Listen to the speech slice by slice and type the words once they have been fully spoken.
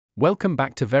Welcome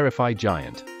back to Verify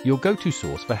Giant, your go-to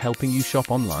source for helping you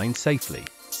shop online safely.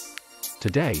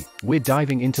 Today, we're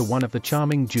diving into one of the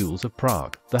charming jewels of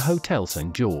Prague, the Hotel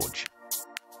St. George.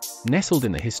 Nestled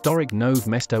in the historic Nové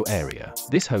Mesto area,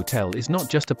 this hotel is not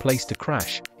just a place to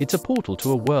crash, it's a portal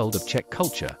to a world of Czech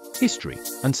culture, history,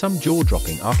 and some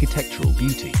jaw-dropping architectural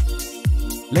beauty.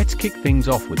 Let's kick things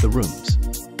off with the rooms.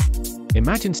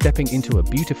 Imagine stepping into a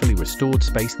beautifully restored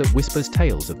space that whispers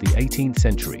tales of the 18th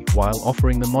century while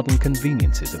offering the modern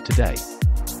conveniences of today.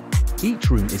 Each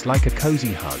room is like a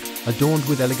cozy hug, adorned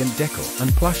with elegant decor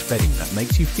and plush bedding that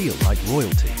makes you feel like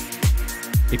royalty.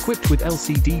 Equipped with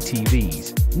LCD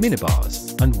TVs,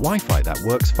 minibars, and Wi-Fi that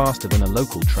works faster than a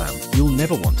local tram, you'll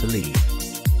never want to leave.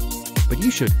 But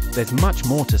you should, there's much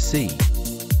more to see.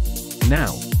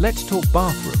 Now, let's talk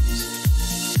bathrooms.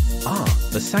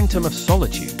 The sanctum of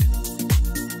solitude.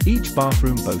 Each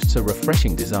bathroom boasts a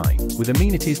refreshing design, with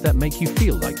amenities that make you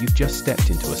feel like you've just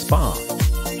stepped into a spa.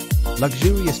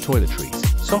 Luxurious toiletries,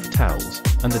 soft towels,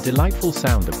 and the delightful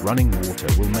sound of running water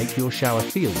will make your shower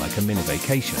feel like a mini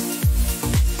vacation.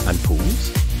 And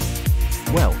pools?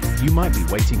 Well, you might be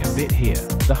waiting a bit here.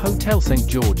 The Hotel St.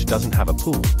 George doesn't have a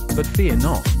pool, but fear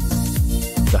not.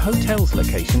 The hotel's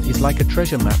location is like a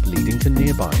treasure map leading to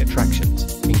nearby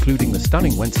attractions, including the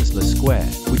stunning Wenceslas Square,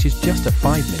 which is just a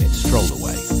 5-minute stroll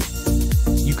away.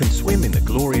 You can swim in the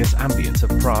glorious ambience of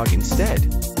Prague instead.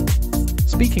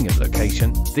 Speaking of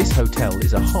location, this hotel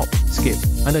is a hop, skip,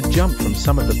 and a jump from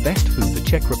some of the best food the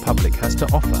Czech Republic has to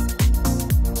offer.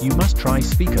 You must try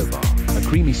Svikovar, a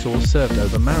creamy sauce served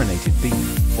over marinated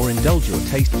beef, or indulge your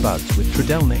taste buds with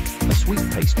Trdelník, a sweet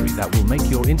pastry that will make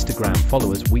your Instagram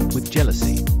followers weep with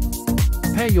jealousy.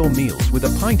 Pair your meals with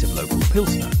a pint of local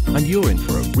Pilsner, and you're in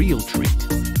for a real treat.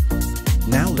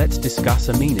 Now let's discuss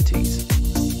amenities.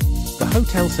 The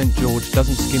Hotel St. George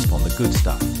doesn't skimp on the good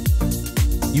stuff.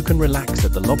 You can relax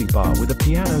at the lobby bar with a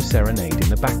piano serenade in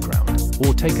the background,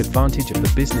 or take advantage of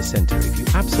the business center if you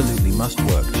absolutely must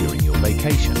work during your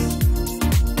vacation.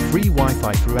 Free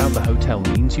Wi-Fi throughout the hotel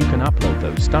means you can upload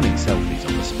those stunning selfies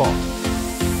on the spot.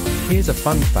 Here's a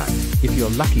fun fact, if you're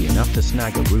lucky enough to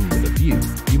snag a room with a view,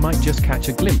 you might just catch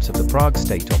a glimpse of the Prague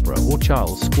State Opera or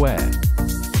Charles Square.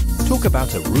 Talk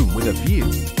about a room with a view.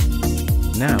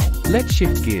 Now, let's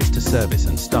shift gears to service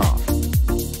and staff.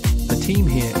 The team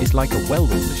here is like a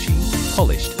well-oiled machine,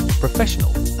 polished,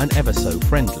 professional, and ever so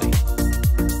friendly.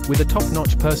 With a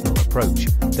top-notch personal approach,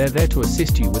 they're there to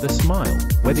assist you with a smile,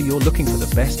 whether you're looking for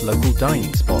the best local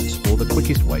dining spots or the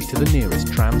quickest way to the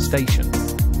nearest tram station.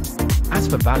 As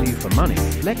for value for money,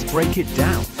 let's break it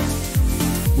down.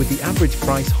 With the average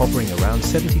price hovering around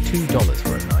 $72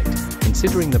 for a night,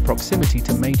 considering the proximity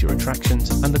to major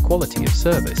attractions and the quality of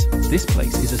service, this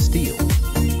place is a steal.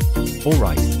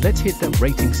 Alright, let's hit that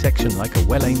rating section like a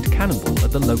well-aimed cannonball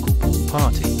at the local pool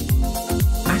party.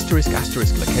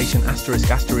 Location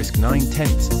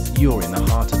 9/10, you're in the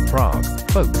heart of Prague,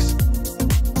 folks.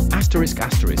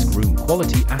 Room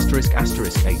quality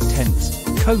 8/10,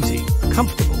 cozy,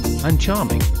 comfortable, and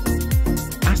charming.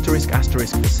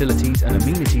 Facilities and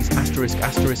amenities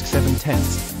 7/10,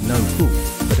 no pool,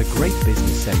 but a great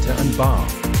business center and bar.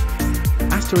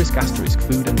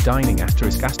 Food and dining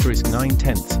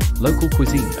 9/10, local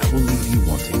cuisine that will leave you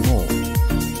wanting more.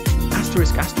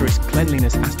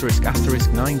 Cleanliness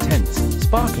 9/10,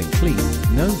 sparkling clean,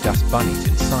 no dust bunnies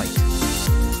in sight.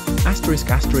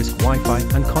 Wi-Fi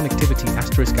and connectivity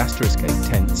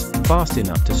 8/10, fast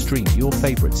enough to stream your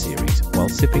favorite series while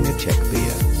sipping a Czech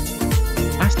beer.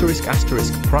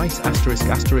 Price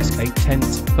 8/10,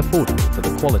 affordable for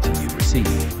the quality you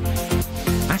receive.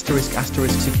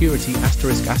 Security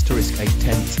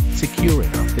 8/10, secure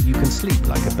enough that you can sleep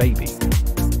like a baby.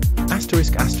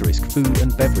 Food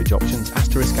and beverage options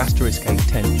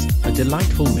 8/10, a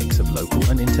delightful mix of local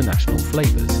and international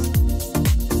flavors.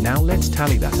 Now let's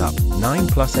tally that up, 9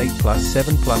 plus 8 plus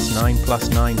 7 plus 9 plus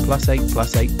 9 plus 8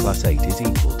 plus 8 plus 8 is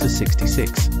equal to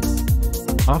 66.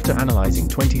 After analyzing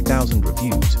 20,000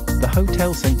 reviews, the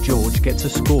Hotel St. George gets a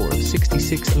score of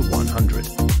 66 out of 100.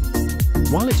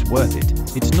 While it's worth it,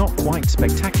 it's not quite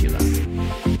spectacular.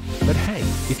 But hey,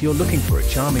 if you're looking for a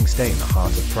charming stay in the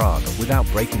heart of Prague without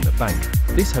breaking the bank,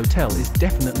 this hotel is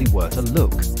definitely worth a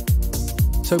look.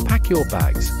 So pack your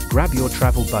bags, grab your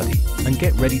travel buddy, and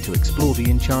get ready to explore the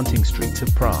enchanting streets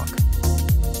of Prague.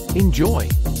 Enjoy!